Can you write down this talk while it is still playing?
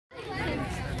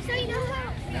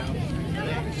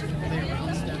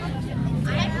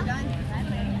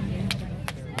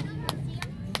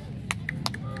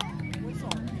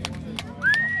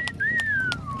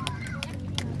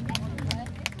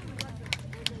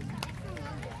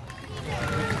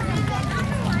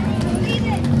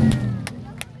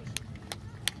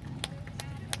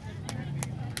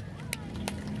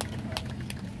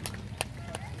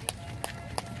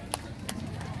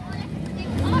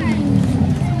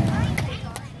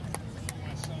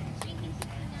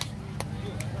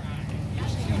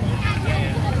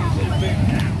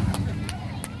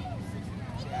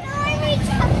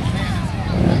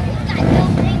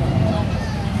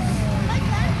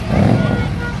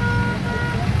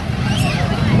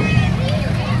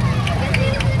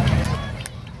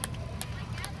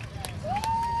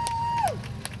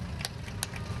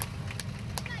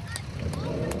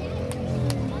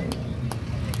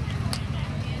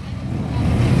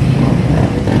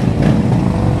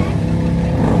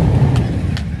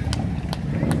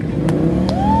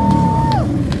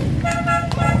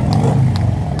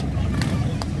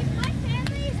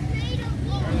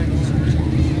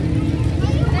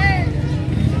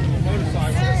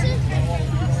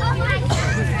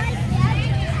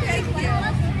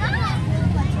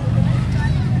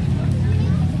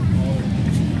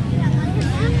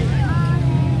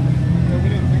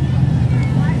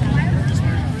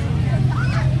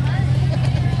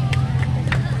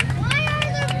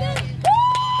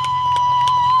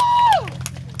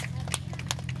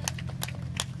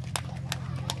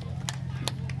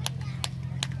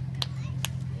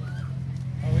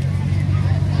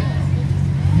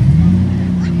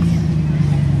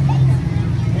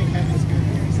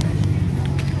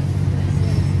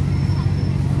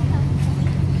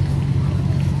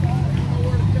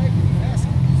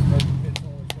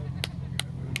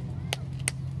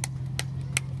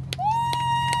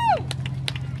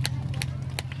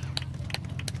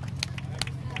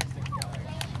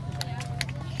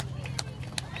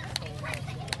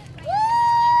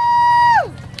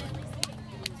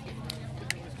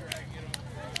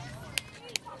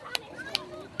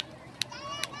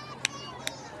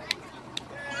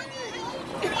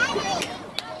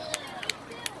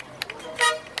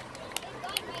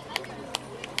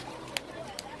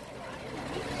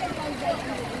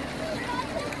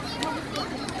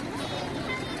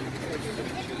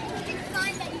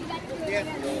Hey,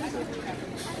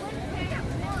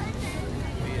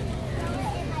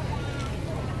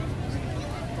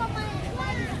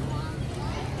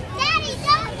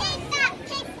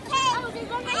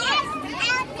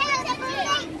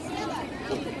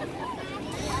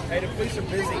 the police are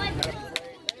busy.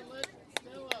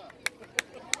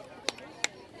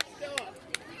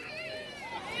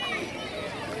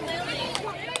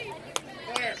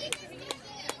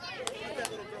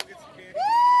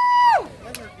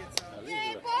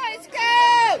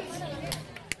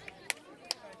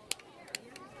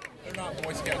 They're not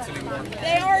Boy Scouts anymore.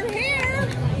 They aren't here.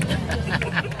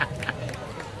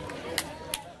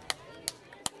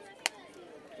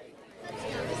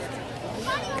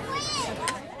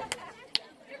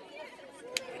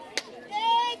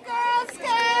 Hey, Girl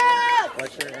Scouts!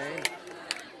 What's your name?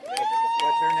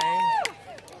 What's your name?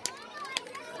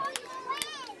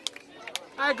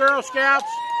 Hi, Girl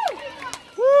Scouts.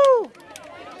 Woo!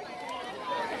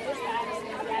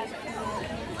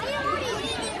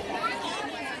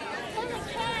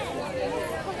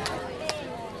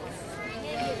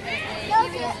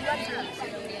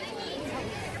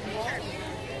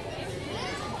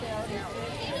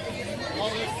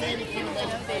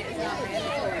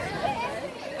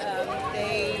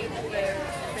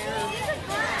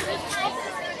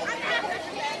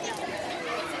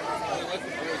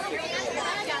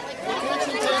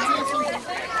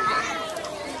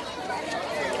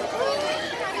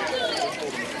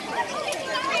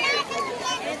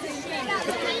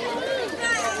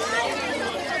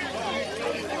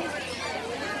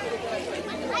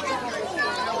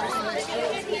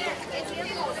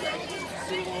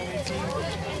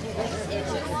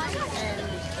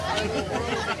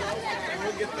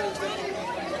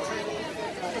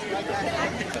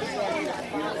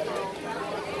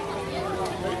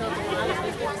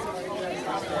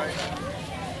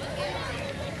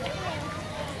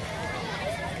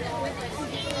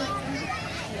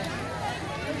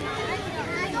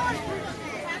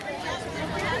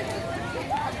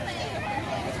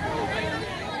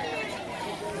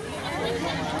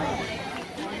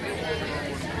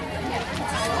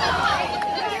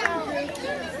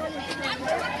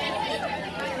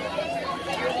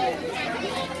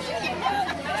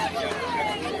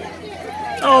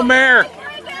 Oh, Mayor.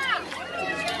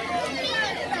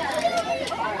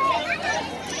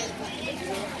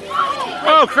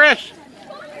 Oh, Chris.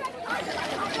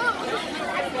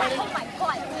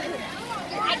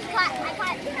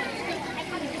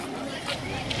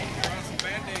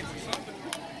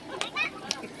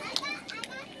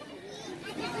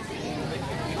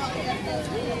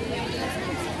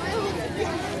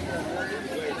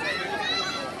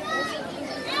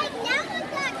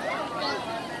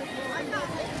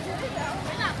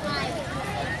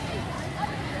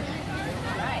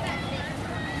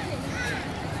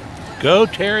 Go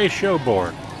Terry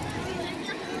Showboard,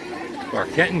 our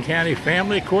Kenton County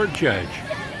Family Court Judge.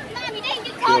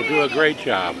 She'll do a great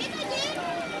job.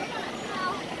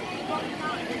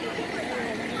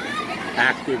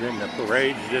 Active in the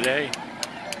parades today.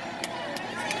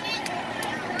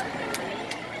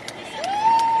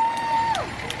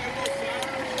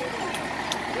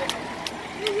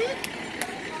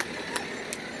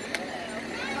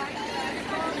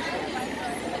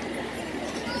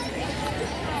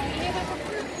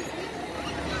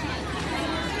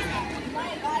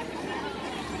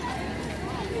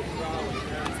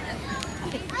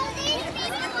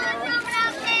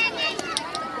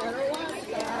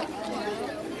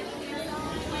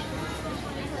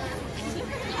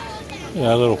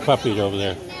 Yeah, a little puppy over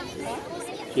there.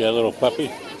 Yeah, a little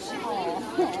puppy.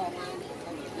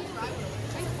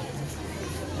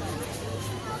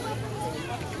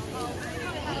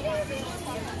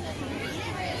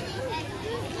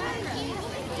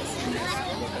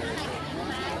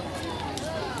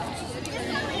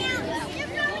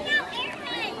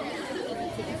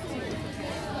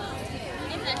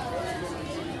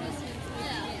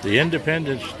 The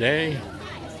Independence Day,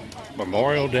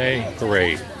 Memorial Day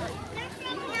Parade.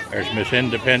 There's Miss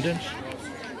Independence.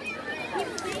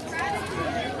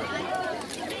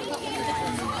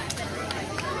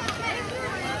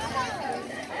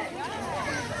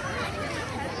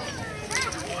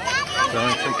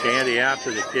 Throwing some candy out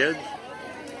to the kids.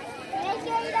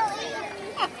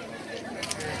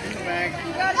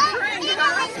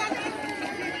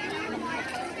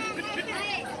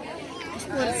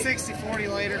 Split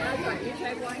 60-40 later. You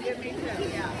take one, give me two.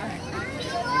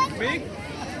 Yeah. Me?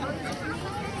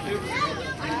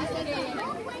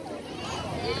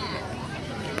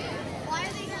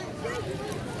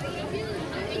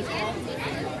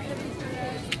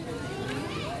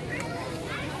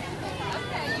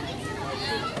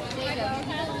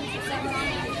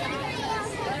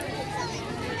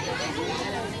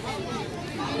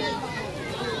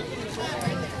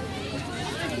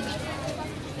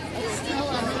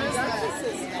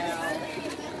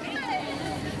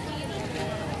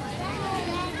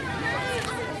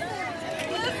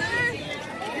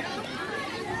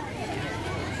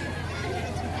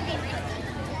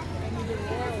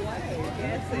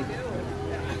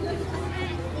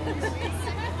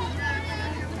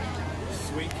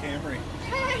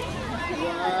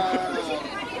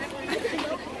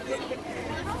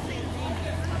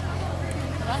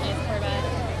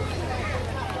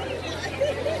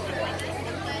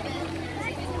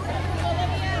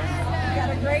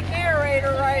 great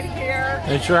narrator right here.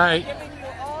 That's right. Giving you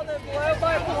all the blow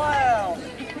by blow.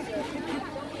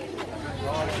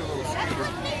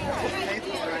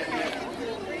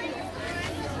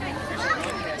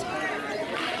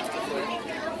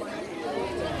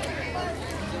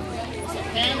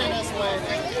 Hand in this way.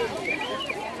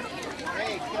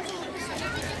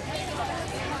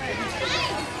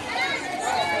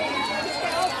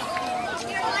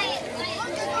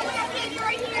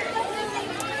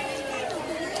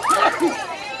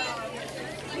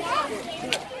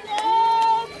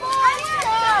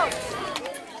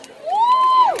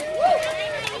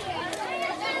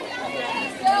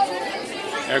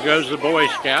 There goes the Boy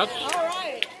Scouts. All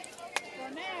right. So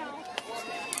now,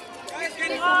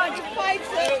 come on, you fight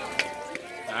it.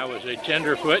 I was a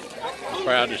tenderfoot, I'm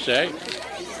proud to say.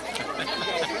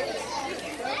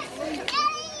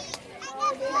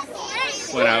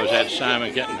 When I was at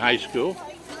Simon Kenton High School.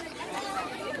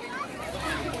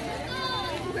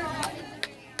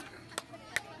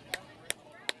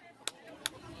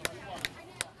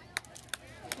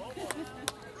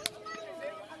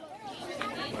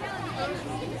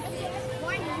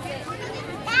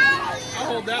 I'll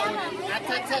hold that one.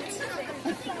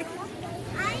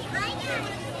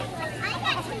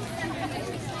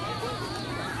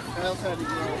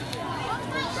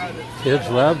 Kids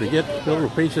love to get little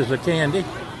pieces of candy.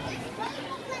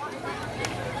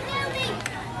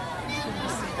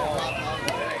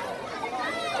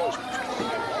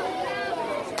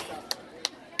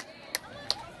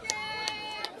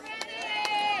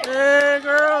 Hey,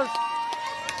 girls!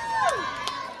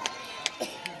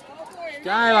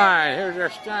 Skyline, here's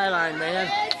our Skyline man.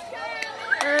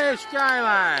 Hey,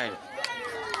 Skyline!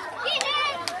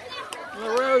 The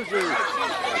Roses.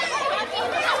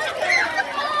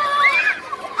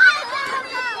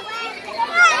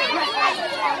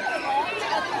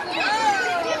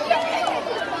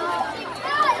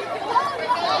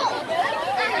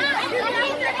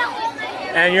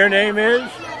 And your name is?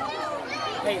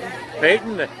 Peyton.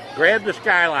 Peyton, grab the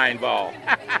Skyline ball.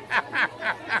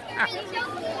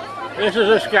 This is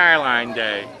a Skyline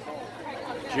day.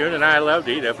 June and I love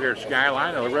to eat up here at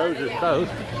Skyline on the Roses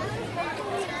Post.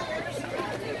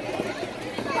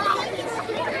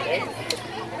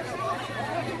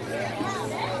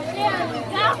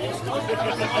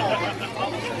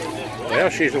 Well,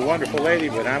 she's a wonderful lady,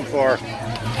 but I'm for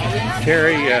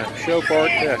Terry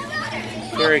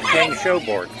Terry King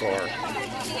Showboard for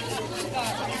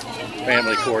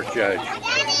family court judge.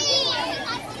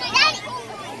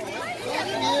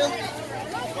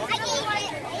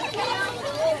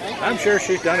 I'm sure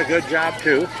she's done a good job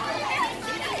too.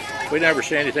 We never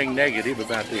say anything negative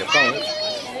about the opponents.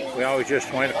 We always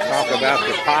just want to talk about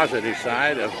the positive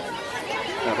side of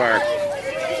our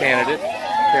candidate,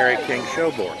 Terry King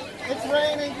Showboard. It's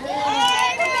raining.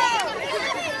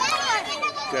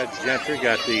 Judge Gentry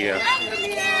got the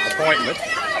appointment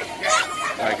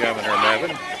by Governor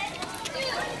Nevin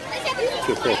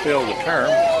to fulfill the term,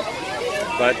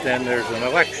 but then there's an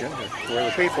election where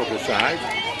the people decide,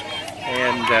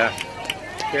 and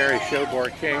Terry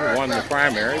Showboard King won the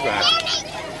primary by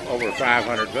over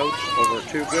 500 votes over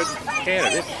two good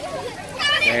candidates,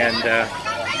 and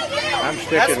I'm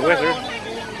sticking with her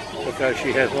because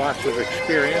she has lots of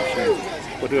experience and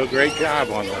will do a great job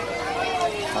on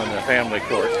the family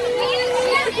court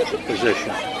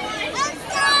position.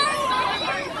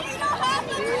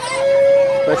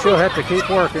 But she'll have to keep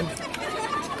working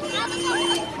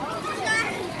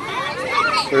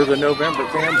through the November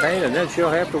campaign, and then she'll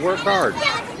have to work hard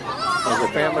as a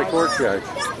family court judge.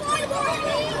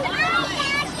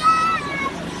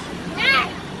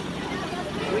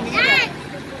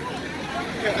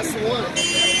 That's the one.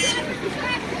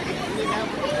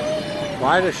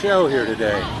 Quite a show here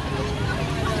today.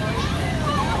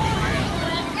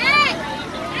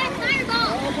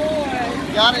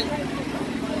 Got it.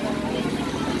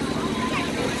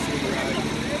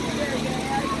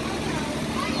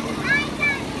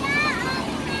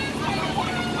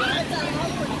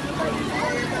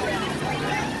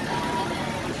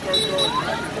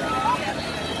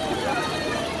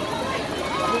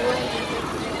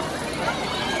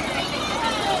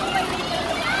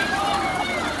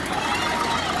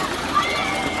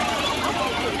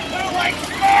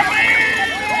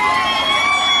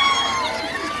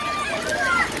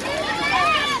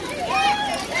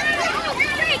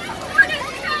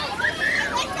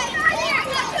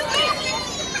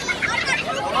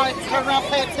 Turn around,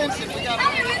 pay attention. We got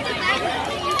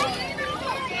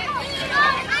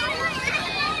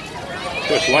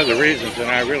That's one of the reasons that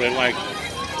I really like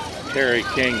Terry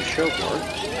King Showboard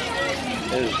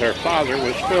is her father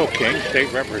was Phil King,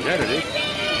 state representative,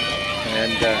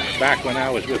 And back when I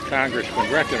was with Congressman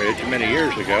Breckinridge many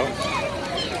years ago,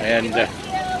 and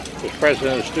was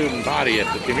president of the student body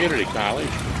at the community college,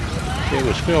 it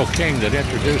was Phil King that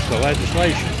introduced the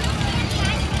legislation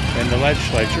in the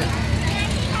legislature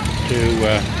to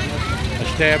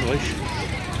establish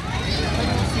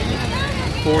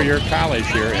a four-year college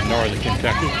here in northern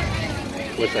Kentucky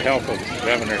with the help of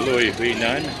Governor Louis V.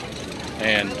 Nunn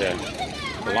and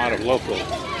a lot of local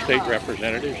state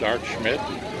representatives, Art Schmidt,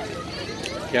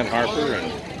 Ken Harper,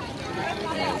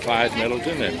 and Clyde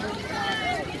Middleton, and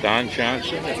Don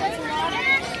Johnson,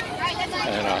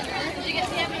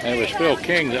 and it was Phil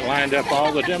King that lined up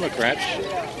all the Democrats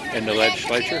in the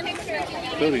legislature,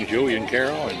 including Julian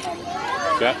Carroll, and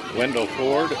got Wendell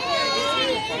Ford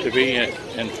to be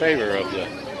in favor of the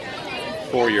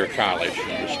four-year college.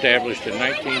 It was established in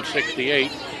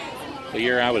 1968, the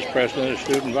year I was president of the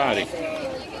student body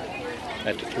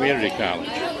at the community college.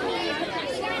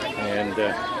 And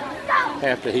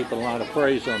have to heap a lot of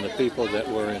praise on the people that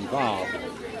were involved.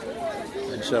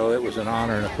 And so it was an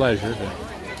honor and a pleasure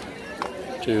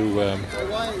to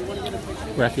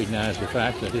recognize the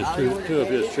fact that two of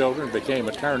his children became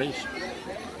attorneys,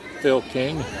 Phil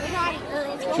King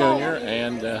Jr.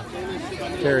 and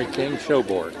Terry King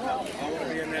Showboard.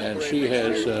 And she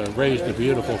has raised a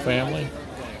beautiful family.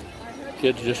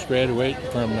 Kids just graduated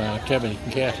from Kevin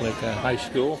Catholic High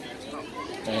School,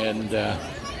 and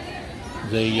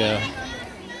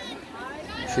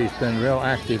she's been real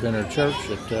active in her church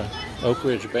at Oak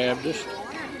Ridge Baptist,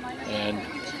 and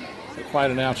quite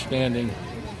an outstanding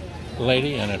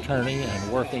lady and attorney,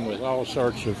 and working with all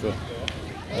sorts of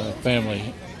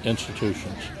family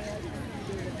institutions.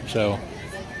 So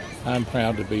I'm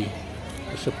proud to be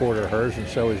a supporter of hers, and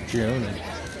so is June.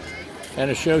 And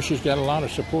it shows she's got a lot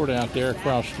of support out there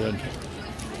across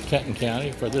Kenton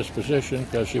County for this position,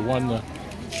 because she won the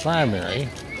primary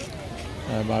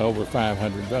by over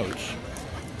 500 votes.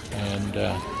 And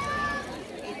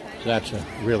that's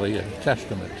really a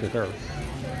testament to her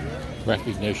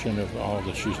recognition of all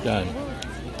that she's done.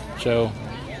 So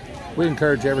we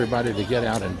encourage everybody to get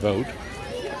out and vote.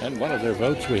 And one of their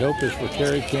votes, we hope, is for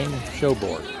Terry King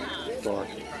Showboard for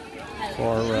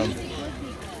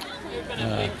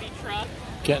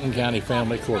Kenton County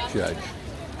Family Court Judge.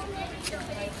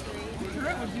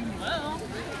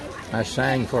 I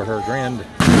sang for her grand,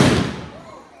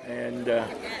 and of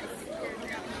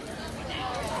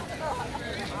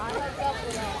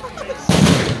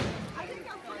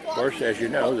course, as you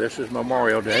know, this is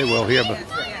Memorial Day. We'll hear a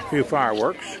few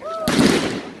fireworks,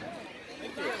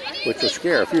 which will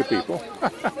scare a few people,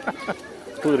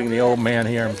 including the old man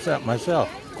here myself.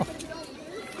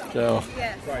 So,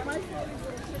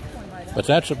 but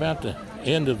that's about the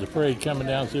end of the parade coming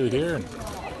down through here,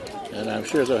 and I'm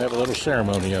sure they'll have a little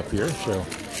ceremony up here. So,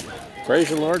 praise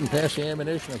the Lord and pass the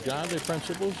ammunition of godly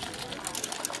principles,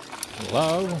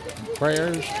 love,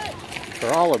 prayers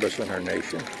for all of us in our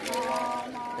nation.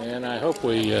 And I hope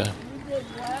we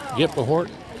get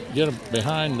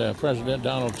behind President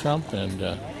Donald Trump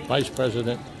and Vice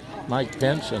President Mike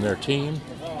Pence and their team,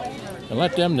 and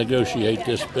let them negotiate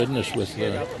this business with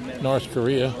North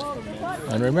Korea.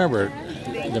 And remember,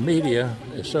 the media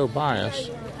is so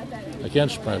biased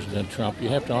against President Trump, you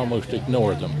have to almost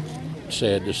ignore them,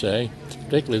 sad to say,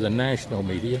 particularly the national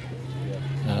media.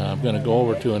 I'm going to go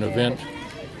over to an event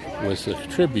with the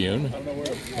Tribune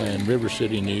and River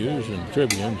City News, and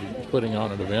Tribune putting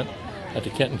on an event at the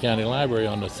Kenton County Library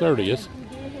on the 30th,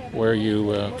 where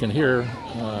you can hear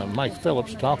Mike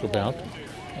Phillips talk about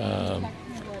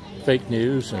fake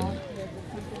news and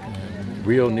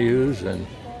real news, and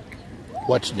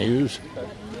what's news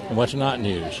and what's not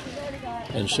news.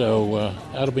 And so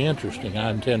that'll be interesting.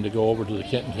 I intend to go over to the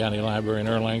Kenton County Library in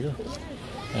Erlanger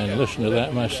and listen to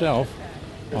that myself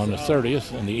on the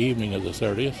 30th, in the evening of the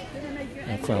 30th,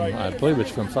 from, I believe it's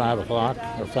from 5 o'clock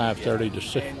or 5:30 to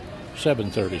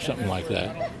 7:30, something like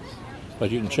that.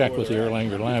 But you can check with the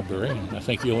Erlanger Library, and I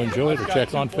think you'll enjoy it, or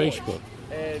check on Facebook.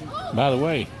 By the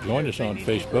way, join us on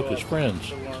Facebook as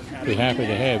friends. Be happy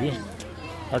to have you.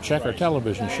 Or check our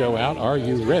television show out, Are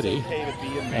You Ready?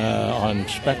 On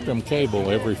Spectrum Cable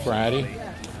every Friday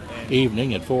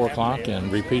evening at 4 o'clock, and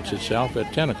repeats itself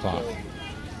at 10 o'clock.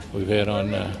 We've had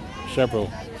on several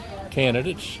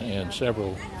candidates and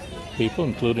several people,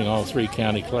 including all 3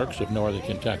 county clerks of northern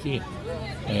Kentucky,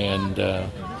 and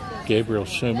Gabriel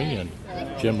Sumi and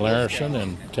Jim Larison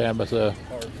and Tabitha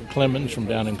Clemens from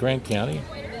down in Grant County.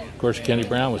 Of course, Kenny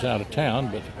Brown was out of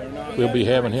town, but we'll be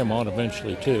having him on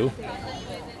eventually too.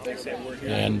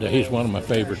 And he's one of my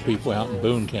favorite people out in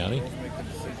Boone County.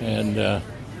 And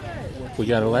we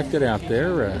got elected out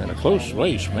there in a close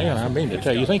race, man. I mean to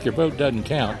tell you, you think your vote doesn't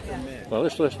count Well,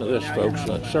 let's listen to this, folks.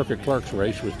 The circuit clerk's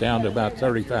race was down to about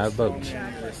 35 votes.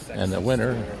 And the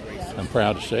winner, I'm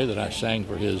proud to say that I sang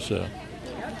for his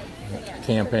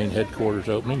campaign headquarters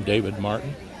opening, David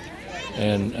Martin,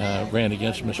 and ran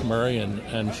against Miss Murray.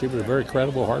 And she was a very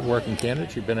credible, hard-working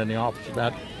candidate. She'd been in the office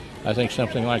about, I think,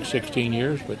 something like 16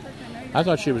 years. But I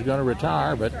thought she was going to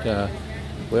retire, but,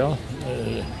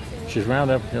 she's round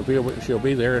up. She'll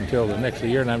be there until the next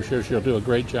year, and I'm sure she'll do a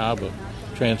great job of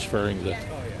transferring the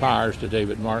powers to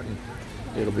David Martin.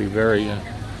 It'll be very,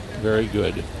 very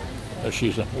good.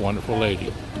 She's a wonderful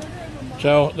lady.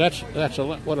 So that's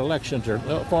what elections are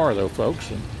for, though, folks,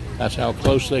 and that's how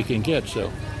close they can get.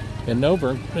 So in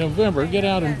November, get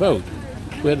out and vote.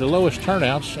 We had the lowest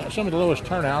turnouts, some of the lowest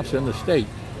turnouts in the state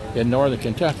in northern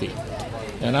Kentucky.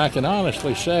 And I can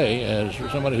honestly say, as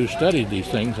somebody who studied these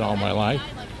things all my life,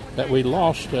 that we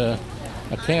lost a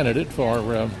candidate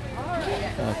for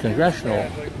Congressional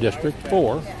District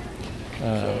 4,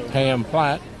 Pam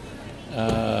Platt,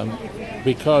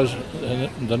 because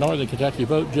the Northern Kentucky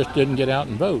vote just didn't get out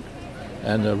and vote.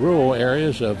 And the rural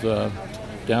areas of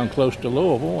down close to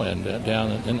Louisville and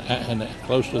down and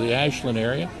close to the Ashland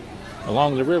area,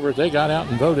 along the river, they got out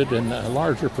and voted in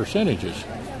larger percentages.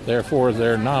 Therefore,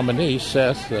 their nominee,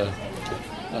 Seth,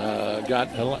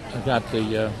 got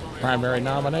the primary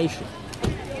nomination.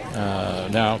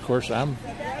 Now, of course, I'm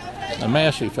a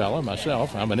Massey fellow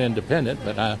myself. I'm an independent,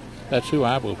 but that's who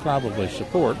I will probably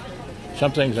support.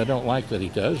 Some things I don't like that he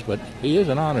does, but he is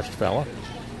an honest fellow,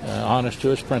 honest to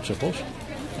his principles.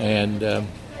 And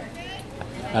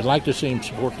I'd like to see him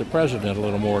support the president a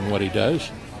little more than what he does,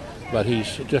 but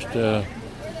he's just a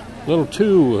little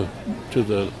too to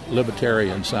the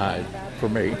libertarian side for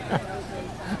me.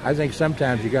 I think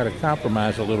sometimes you got to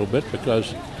compromise a little bit,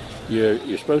 because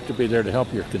you're supposed to be there to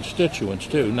help your constituents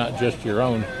too, not just your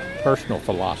own personal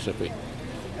philosophy.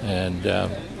 And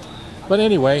but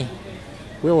anyway,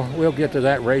 we'll get to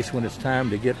that race when it's time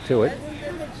to get to it.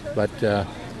 But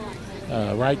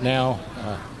right now,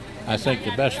 I think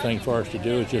the best thing for us to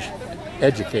do is just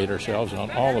educate ourselves on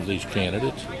all of these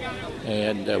candidates,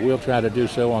 and we'll try to do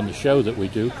so on the show that we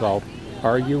do called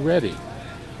Are You Ready?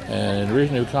 And the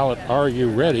reason we call it Are You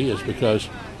Ready is because,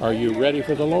 are you ready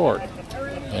for the Lord?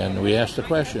 And we ask the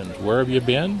questions: where have you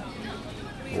been?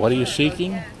 What are you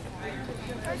seeking?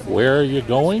 Where are you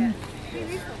going?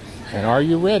 And are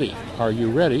you ready? Are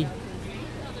you ready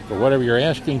for whatever you're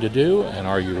asking to do? And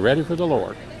are you ready for the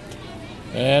Lord?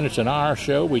 And it's an hour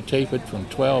show. We tape it from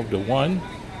 12 to 1.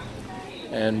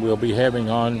 And we'll be having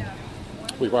on,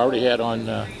 we've already had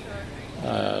on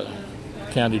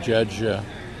County Judge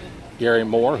Gary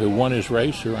Moore, who won his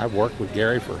race, who I've worked with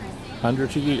Gary for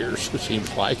hundreds of years, it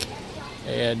seems like.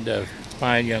 And a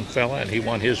fine young fella, and he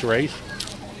won his race.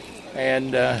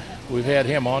 And we've had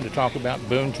him on to talk about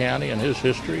Boone County and his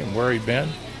history and where he'd been.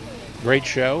 Great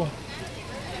show.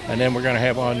 And then we're going to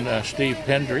have on Steve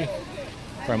Pendry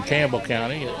from Campbell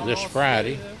County this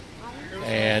Friday.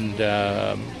 And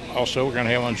also we're going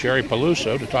to have on Jerry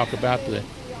Peluso to talk about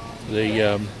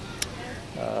the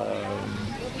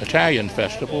Italian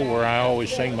festival, where I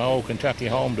always sing my old Kentucky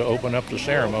home to open up the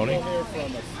ceremony.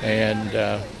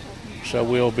 And so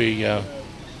we'll be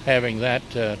having that,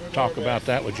 talk about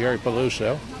that with Jerry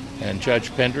Peluso and Judge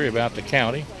Pendry about the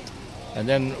county. And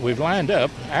then we've lined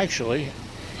up, actually,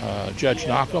 Judge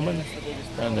Knockelman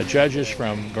and the judges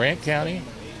from Grant County,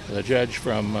 the judge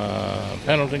from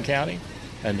Pendleton County,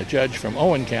 and the judge from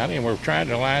Owen County. And we're trying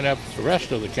to line up the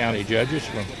rest of the county judges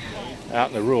from out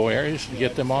in the rural areas to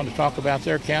get them on to talk about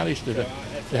their counties, to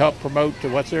help promote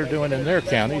what they're doing in their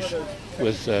counties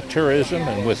with tourism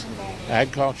and with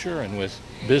agriculture and with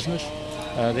business.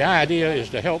 The idea is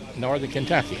to help northern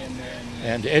Kentucky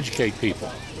and to educate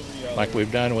people, like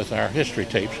we've done with our history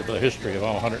tapes of the history of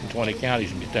all 120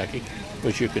 counties in Kentucky,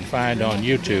 which you can find on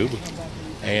YouTube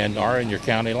and are in your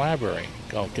county library,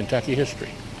 called Kentucky History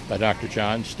by Dr.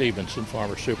 John Stevenson,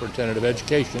 former Superintendent of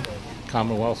Education,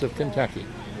 Commonwealth of Kentucky.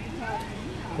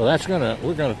 Well,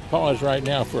 we're gonna pause right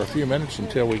now for a few minutes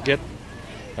until we get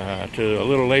to a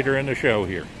little later in the show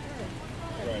here.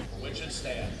 Which it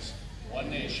stands, one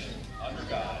nation, under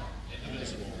God,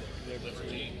 indivisible, with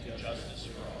liberty and justice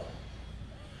for all.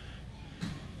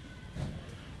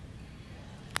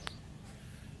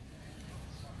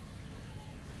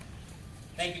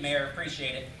 Thank you, Mayor.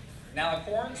 Appreciate it. Now, in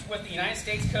accordance with the United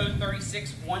States Code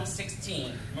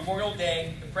 36-116, Memorial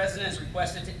Day, the President is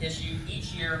requested to issue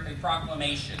each year a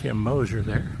proclamation. Kim Moser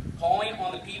there. Calling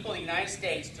on the people of the United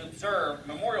States to observe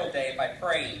Memorial Day by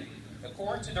praying,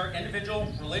 according to their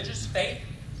individual religious faith,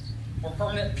 for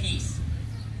permanent peace,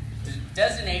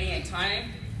 designating a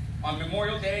time on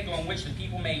Memorial Day, during which the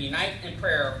people may unite in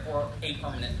prayer for a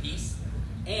permanent peace,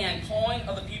 and calling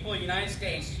of the people of the United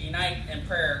States to unite in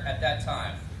prayer at that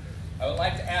time. I would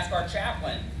like to ask our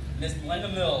chaplain, Ms. Linda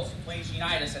Mills, to please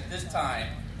unite us at this time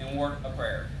in a word of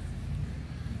prayer.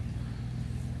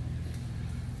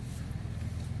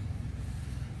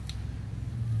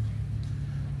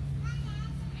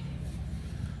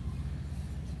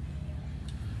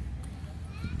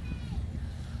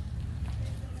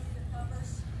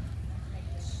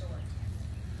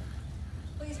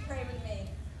 Please pray with me.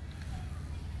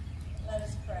 Let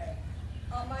us pray.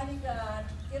 Almighty God,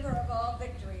 giver of all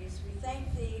victories, we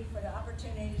thank thee for the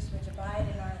opportunities which abide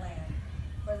in our land,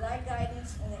 for thy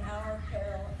guidance in the hour of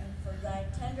peril, and for thy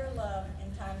tender love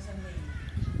in times of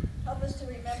need. Help us to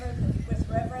remember with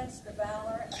reverence the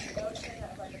valor and devotion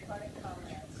of our departed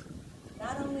comrades,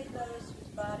 not only those whose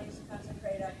bodies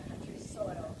consecrate our country's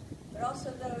soil, but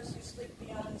also those who sleep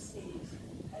beyond the seas,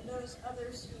 and those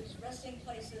others whose resting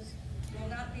places will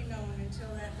not be known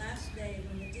until that last day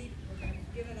when the deep will have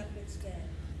given up its dead.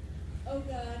 O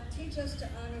God, teach us to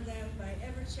honor them by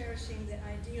ever cherishing the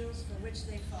ideals for which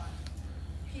they fought.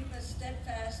 Keep us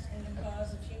steadfast in the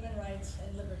cause of human rights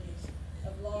and liberties,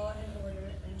 of law and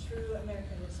order and true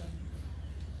Americanism.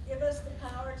 Give us the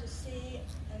power to see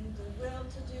and the will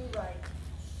to do right.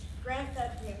 Grant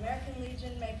that the American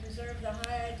Legion may preserve the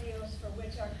high ideals for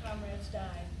which our comrades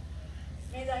died.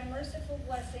 May thy merciful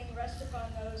blessing rest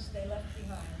upon those they left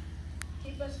behind.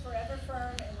 Keep us forever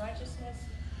firm in righteousness,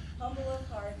 humble of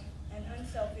heart, and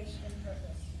unselfish in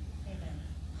purpose. Amen.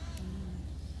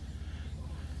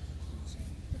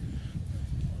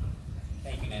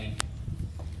 Thank you, Minnie.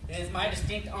 It is my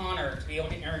distinct honor to be able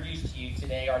to introduce to you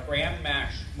today our Grand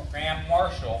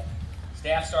Marshal,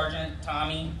 Staff Sergeant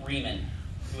Tommy Riemann,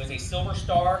 who is a Silver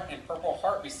Star and Purple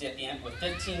Heart recipient with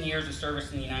 15 years of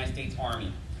service in the United States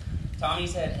Army.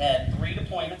 Tommy's had 3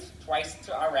 deployments, twice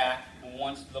to Iraq and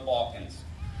once to the Balkans.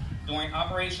 During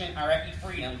Operation Iraqi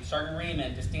Freedom, Sergeant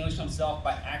Riemann distinguished himself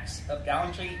by acts of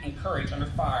gallantry and courage under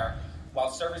fire while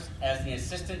serving as the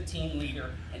assistant team leader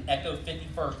in Echo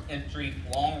 51st Infantry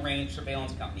Long Range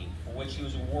Surveillance Company, for which he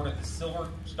was awarded the Silver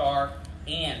Star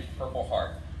and Purple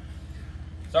Heart.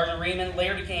 Sergeant Riemann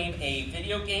later became a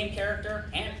video game character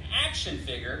and action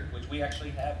figure, which we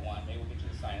actually have one. Maybe we'll get you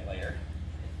to sign it later.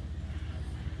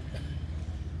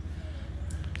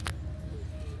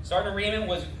 Sergeant Riemann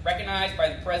was recognized by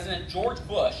the President George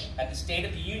Bush at the State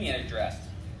of the Union address.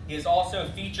 He is also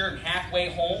featured in Halfway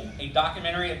Home, a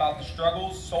documentary about the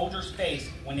struggles soldiers face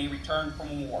when they return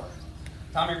from war.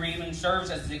 Tommy Riemann serves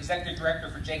as the Executive Director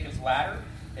for Jacob's Ladder,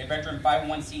 a veteran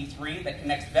 501c3 that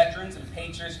connects veterans and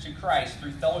patriots to Christ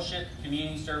through fellowship,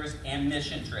 community service, and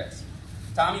mission trips.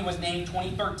 Tommy was named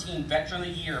 2013 Veteran of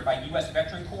the Year by U.S.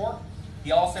 Veteran Corps.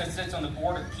 He also sits on the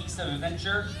board of Peace of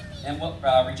Adventure and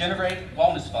Regenerate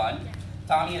Wellness Fund.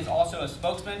 Tommy is also a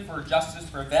spokesman for Justice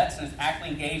for Vets and is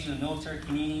actively engaged in the military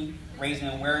community, raising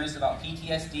awareness about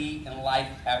PTSD and life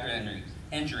after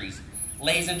injuries.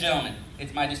 Ladies and gentlemen,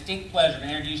 it's my distinct pleasure to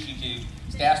introduce you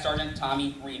to Staff Sergeant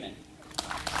Tommy Riemann.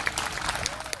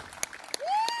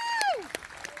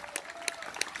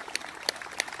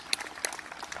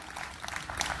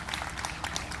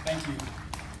 Thank you.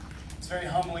 It's very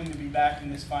humbling to be back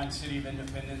in this fine city of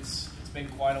Independence. It's been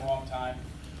quite a long time,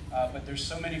 but there's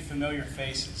so many familiar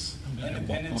faces.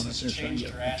 Independence has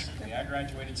changed drastically. I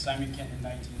graduated Simon Kent in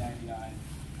 1999.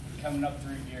 And coming up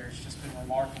through here, it's just been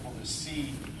remarkable to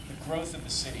see the growth of the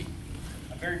city.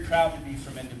 I'm very proud to be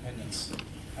from Independence.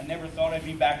 I never thought I'd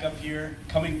be back up here,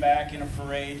 coming back in a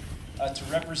parade to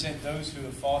represent those who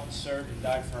have fought and served and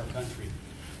died for our country.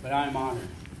 But I am honored.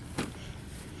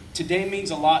 Today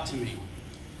means a lot to me.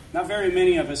 Not very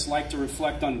many of us like to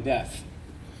reflect on death,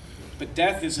 but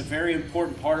death is a very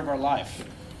important part of our life.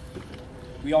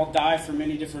 We all die for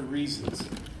many different reasons,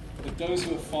 but those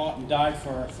who have fought and died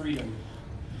for our freedom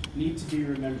need to be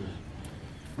remembered.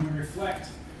 We reflect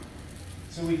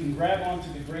so we can grab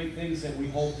onto the great things that we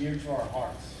hold dear to our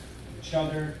hearts. Each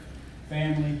other,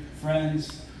 family,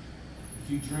 friends, a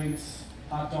few drinks,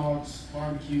 hot dogs,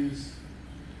 barbecues.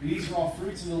 These are all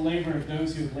fruits of the labor of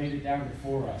those who have laid it down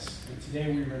before us, and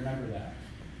today we remember that.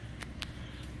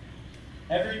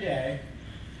 Every day,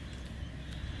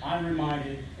 I'm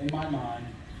reminded in my mind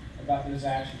about those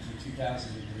actions in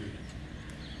 2003.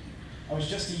 I was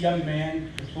just a young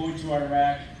man deployed to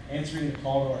Iraq, answering the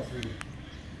call to our freedom.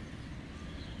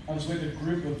 I was with a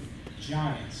group of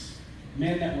giants,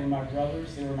 men that were my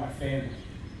brothers, they were my family,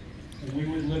 and we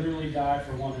would literally die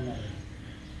for one another.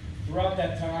 Throughout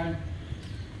that time,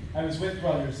 I was with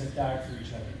brothers that died for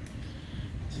each other.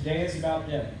 Today is about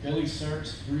them. Billy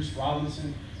Sirks, Bruce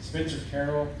Robinson, Spencer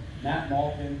Carroll, Matt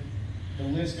Malkin, The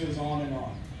list goes on and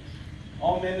on.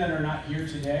 All men that are not here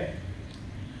today,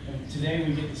 and today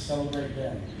we get to celebrate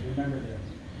them and remember them.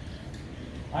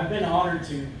 I've been honored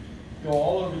to go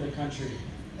all over the country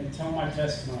and tell my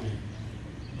testimony.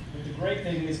 But the great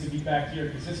thing is to be back here,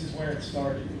 because this is where it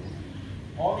started.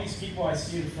 All these people I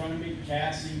see in front of me,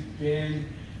 Cassie,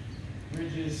 Ben,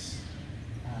 Bridges,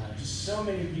 just so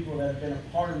many people that have been a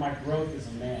part of my growth as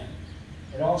a man.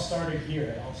 It all started here.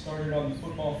 It all started on the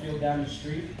football field down the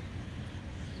street.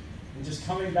 And just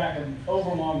coming back, I'm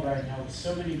overwhelmed right now with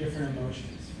so many different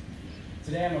emotions.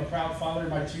 Today I'm a proud father of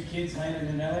my 2 kids, Landon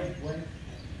and Ellie.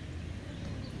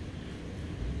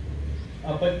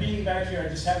 But being back here, I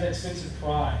just have that sense of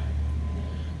pride.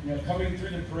 You know, coming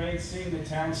through the parade, seeing the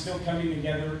town still coming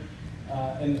together,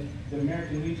 and the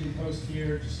American Legion post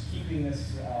here, just keeping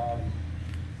this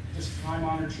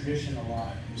time-honored tradition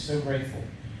alive. I'm so grateful.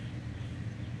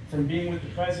 From being with the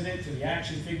president to the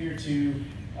action figure to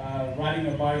riding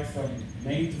a bike from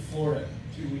Maine to Florida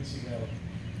 2 weeks ago.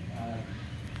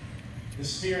 The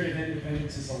spirit of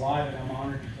independence is alive, and I'm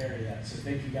honored to carry that. So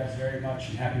thank you guys very much,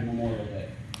 and happy Memorial Day.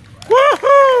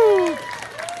 Woohoo!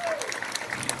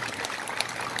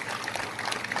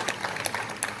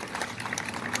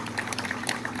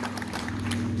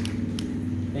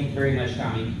 Thank you very much,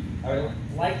 Tommy. I would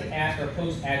like to ask our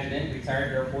Post Adjutant,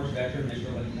 retired Air Force veteran,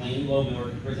 Mr. Wayne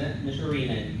Lowmiller, to present Mr.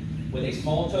 Riemann with a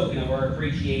small token of our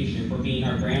appreciation for being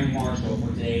our Grand Marshal for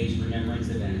today's Remembrance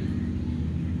event.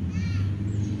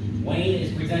 Wayne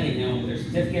is presenting him with a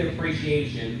certificate of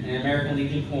appreciation and an American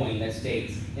Legion coin that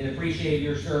states, "In appreciation of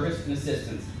your service and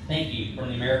assistance, thank you from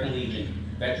the American Legion,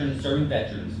 veterans serving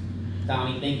veterans."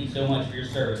 Tommy, thank you so much for your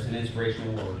service and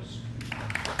inspirational words.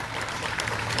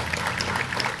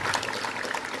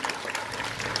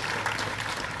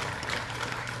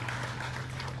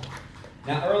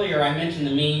 Now earlier I mentioned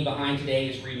the meaning behind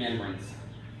today's remembrance.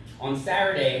 On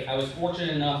Saturday, I was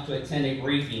fortunate enough to attend a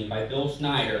briefing by Bill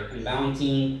Snyder and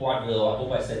Valentine Quadville. I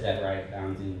hope I said that right,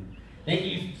 Valentine. Thank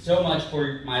you so much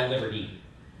for my liberty.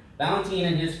 Valentine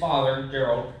and his father,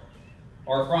 Gerald,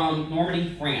 are from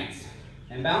Normandy, France.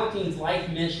 And Valentine's life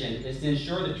mission is to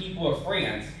ensure the people of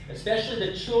France, especially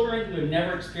the children who have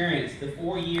never experienced the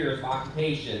 4 years of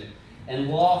occupation and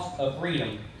loss of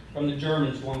freedom from the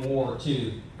Germans during World War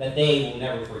II, that they will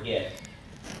never forget.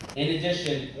 In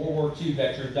addition, World War II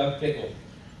veteran Doug Fickle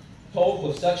told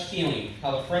with such feeling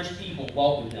how the French people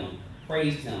welcomed him,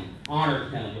 praised him,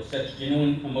 honored him with such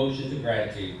genuine emotions of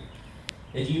gratitude.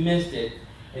 If you missed it,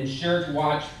 ensure to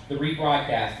watch the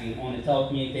rebroadcasting on the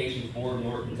Telecommunications Board of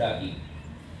North Kentucky.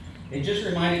 It just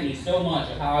reminded me so much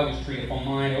of how I was treated on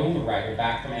my own arrival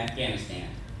back from Afghanistan.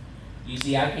 You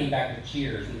see, I came back with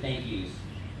cheers and thank yous.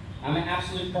 I'm an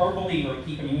absolute firm believer of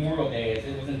keeping Memorial Day as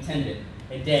it was intended,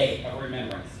 a day of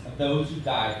remembrance of those who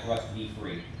died for us to be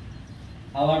free.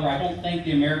 However, I don't think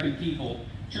the American people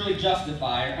truly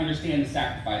justify or understand the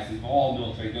sacrifices all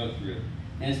military go through,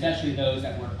 and especially those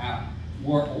that were out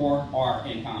or are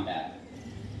in combat.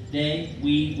 Today,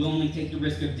 we willingly take the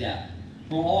risk of death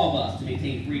for all of us to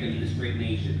maintain freedom in this great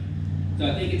nation. So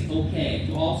I think it's okay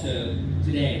to also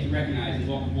today to recognize and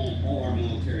welcome home all our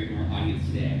military in our audience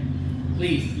today.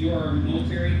 Please, if you are a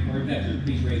military or a veteran,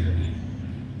 please raise your hand.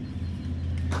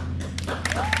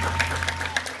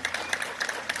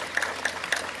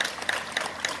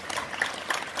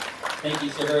 Thank you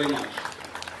so very much.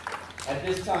 At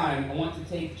this time, I want to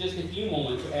take just a few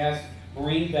moments to ask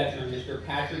Marine veteran Mr.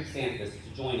 Patrick Santos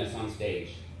to join us on stage.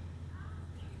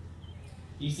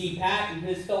 You see, Pat and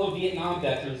his fellow Vietnam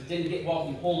veterans didn't get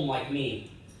welcomed home like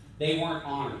me. They weren't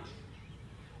honored.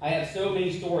 I have so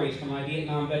many stories from my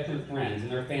Vietnam veteran friends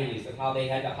and their families of how they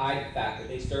had to hide the fact that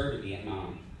they served in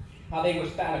Vietnam, how they were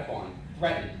spat upon,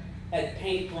 threatened, had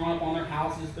paint thrown up on their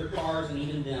houses, their cars, and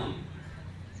even them.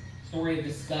 Story of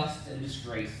disgust and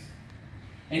disgrace.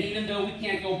 And even though we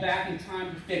can't go back in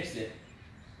time to fix it,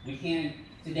 we can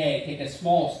today take a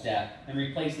small step in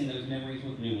replacing those memories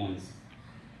with new ones.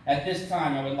 At this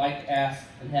time, I would like to ask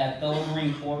and have fellow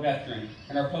Marine Corps veteran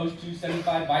and our Post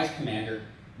 275 Vice Commander,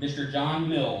 Mr. John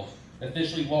Mills,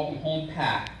 officially welcome home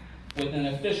Pat with an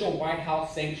official White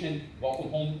House sanctioned welcome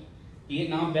home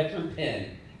Vietnam veteran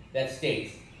pin that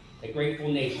states, "A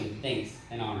grateful nation thanks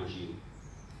and honors you."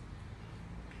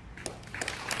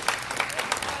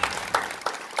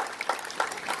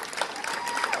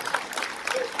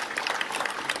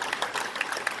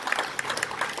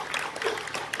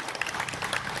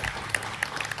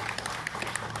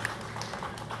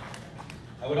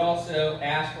 I would also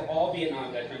ask for all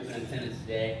Vietnam veterans in attendance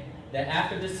today that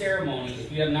after the ceremony,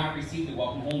 if you have not received a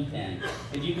welcome home pin,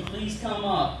 if you could please come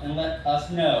up and let us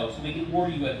know so we can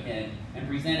order you a pin and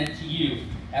present it to you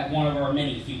at one of our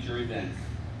many future events.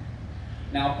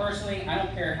 Now, personally, I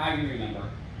don't care how you remember.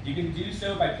 You can do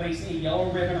so by placing a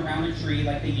yellow ribbon around a tree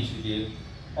like they used to do,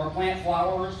 or plant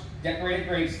flowers, decorate a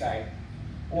gravesite,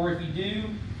 or if you do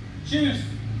choose,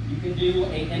 you can do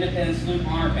an Independence Salute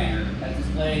honor banner that's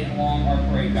displayed along our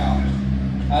parade route.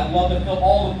 I'd love to fill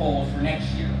all the poles for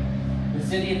next year. The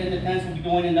City of Independence will be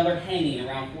doing another hanging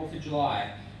around 4th of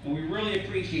July, and we really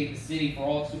appreciate the city for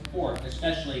all its support,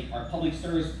 especially our Public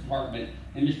Service Department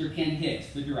and Mr. Ken Hicks,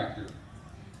 the director.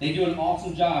 They do an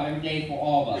awesome job every day for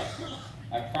all of us.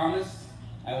 I promise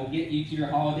I will get you to your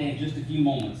holiday in just a few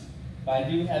moments, but I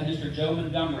do have Mr. Joe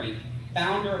Montgomery,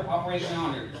 founder of Operation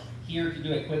Honor, here to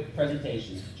do a quick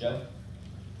presentation. Joe?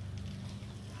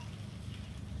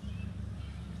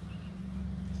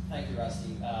 Thank you,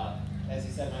 Rusty. As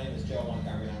he said, my name is Joe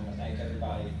Montgomery, and I want to thank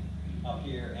everybody up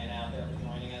here and out there for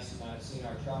joining us. You might have seen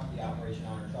our truck, the Operation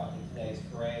Honor truck, in today's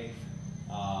parade.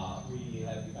 We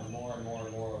have become more and more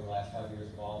over the last 5 years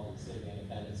involved with the City of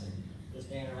Independence, and this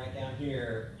banner right down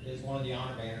here is one of the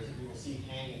honor banners that you will see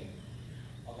hanging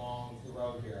along the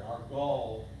road here. Our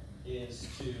goal is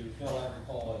to fill every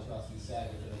pole, as Rusty said,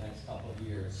 within the next couple of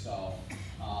years. So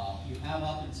you have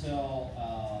up until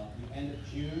the end of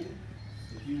June.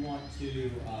 If you want to, if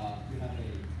you have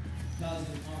a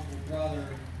cousin, uncle, brother,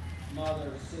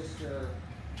 mother, sister,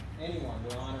 anyone,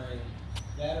 we're honoring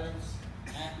veterans,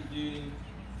 active duty,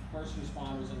 first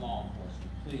responders, and law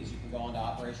enforcement. Please, you can go on to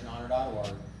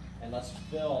operationhonor.org and let's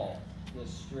fill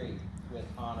this street with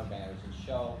honor banners and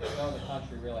show the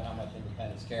country really how much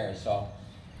Independence cares. So,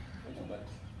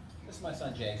 this is my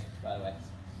son Jake, by the way.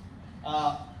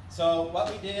 So what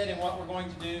we did and what we're going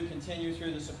to do, continue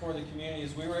through the support of the community,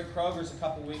 is we were at Kroger's a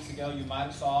couple weeks ago. You might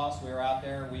have saw us. We were out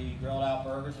there. We grilled out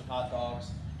burgers and hot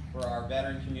dogs for our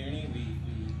veteran community.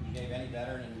 We gave any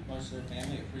veteran and most of their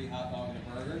family a free hot dog and a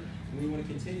burger. And we want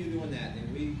to continue doing that.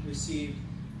 And we received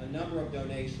a number of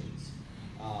donations.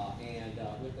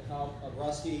 With the help of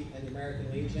Rusty and the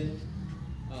American Legion,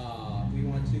 we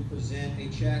want to present a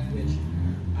check, which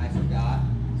I forgot,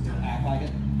 don't act like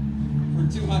it, for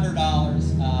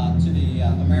 $200 to the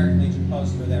American Legion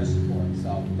Post for their support.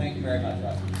 So thank you very much,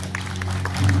 Rusty.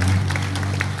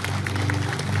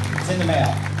 It's in the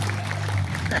mail.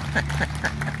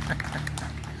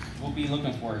 We'll be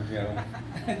looking for it, Joe.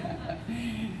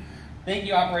 Thank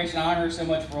you, Operation Honor, so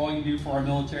much for all you do for our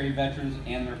military veterans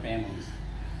and their families.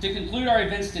 To conclude our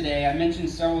events today, I mentioned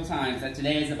several times that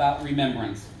today is about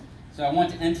remembrance. So I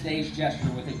want to end today's gesture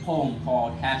with a poem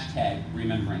called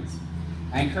 #Remembrance.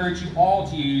 I encourage you all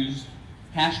to use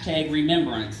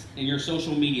 #Remembrance in your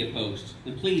social media posts.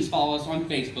 And please follow us on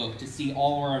Facebook to see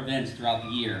all our events throughout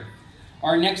the year.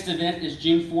 Our next event is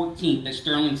June 14th at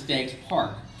Sterling Stakes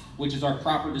Park, which is our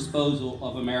proper disposal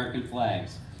of American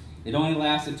flags. It only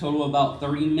lasts a total of about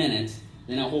 30 minutes.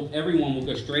 Then I hope everyone will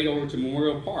go straight over to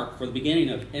Memorial Park for the beginning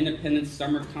of Independence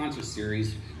Summer Concert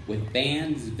Series with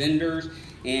bands, vendors,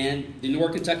 and the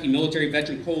North Kentucky Military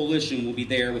Veteran Coalition will be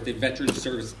there with the Veteran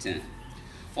Service Tent.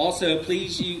 Also,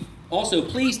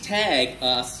 please tag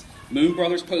us, Moon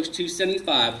Brothers Post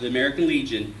 275, the American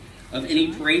Legion, of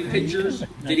any parade pictures,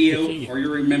 video, or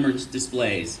your remembrance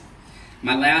displays.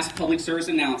 My last public service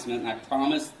announcement, and I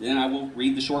promise then I will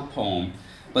read the short poem.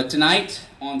 But tonight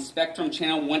on Spectrum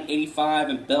Channel 185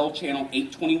 and Bell Channel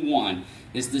 821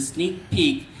 is the sneak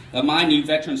peek of my new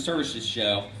Veteran Services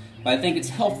show. But I think it's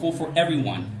helpful for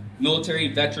everyone, military,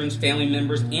 veterans, family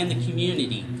members, and the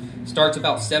community. Starts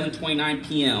about 7:29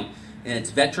 p.m. and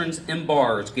it's veterans and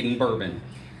bars getting bourbon.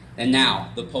 And now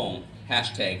the poem,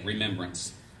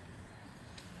 #Remembrance.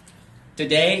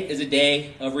 Today is a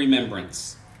day of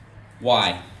remembrance.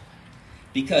 Why?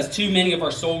 Because too many of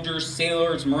our soldiers,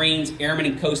 sailors, Marines, airmen,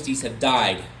 and coasties have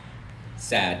died.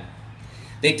 Sad.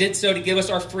 They did so to give us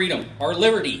our freedom, our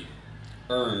liberty,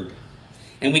 earned.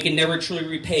 And we can never truly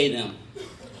repay them.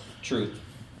 Truth.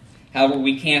 However,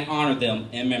 we can honor them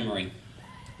in memory.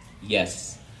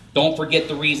 Yes. Don't forget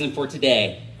the reason for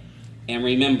today. And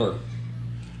remember,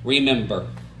 remember,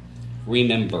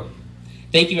 remember.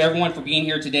 Thank you, everyone, for being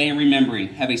here today and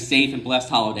remembering. Have a safe and blessed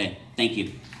holiday. Thank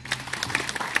you.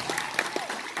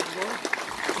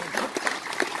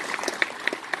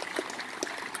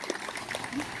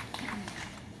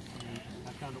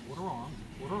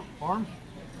 Arms?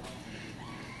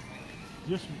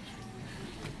 Distance.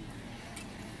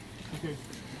 Okay.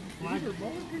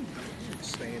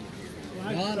 Stand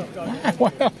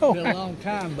Well, been a long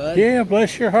time, bud. yeah,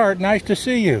 bless your heart. Nice to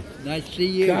see you. Nice to see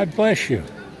you. God bless you.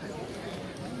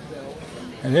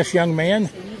 And this young man,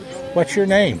 what's your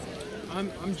name?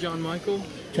 I'm John Michael.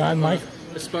 John Michael.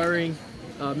 Aspiring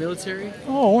military.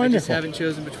 Oh, wonderful. I just haven't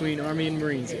chosen between Army and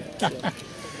Marines yet.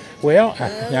 Well,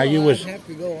 now you was I'd have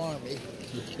to go Army.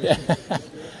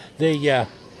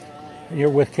 you're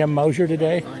with Kim Mosier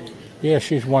today? Yeah,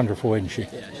 she's wonderful, isn't she? Yeah,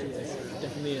 she is.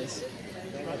 Definitely is.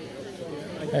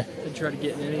 I try to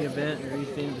get in any event or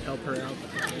anything to help her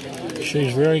out.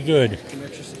 She's very good. Some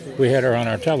extra support. We had her on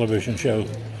our television show,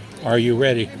 Are You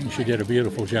Ready? And she did a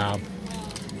beautiful job.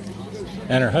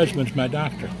 And her husband's my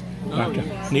doctor, Dr.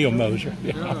 Neil Moser.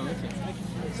 Yeah. Oh, okay.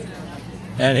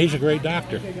 And he's a great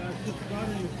doctor.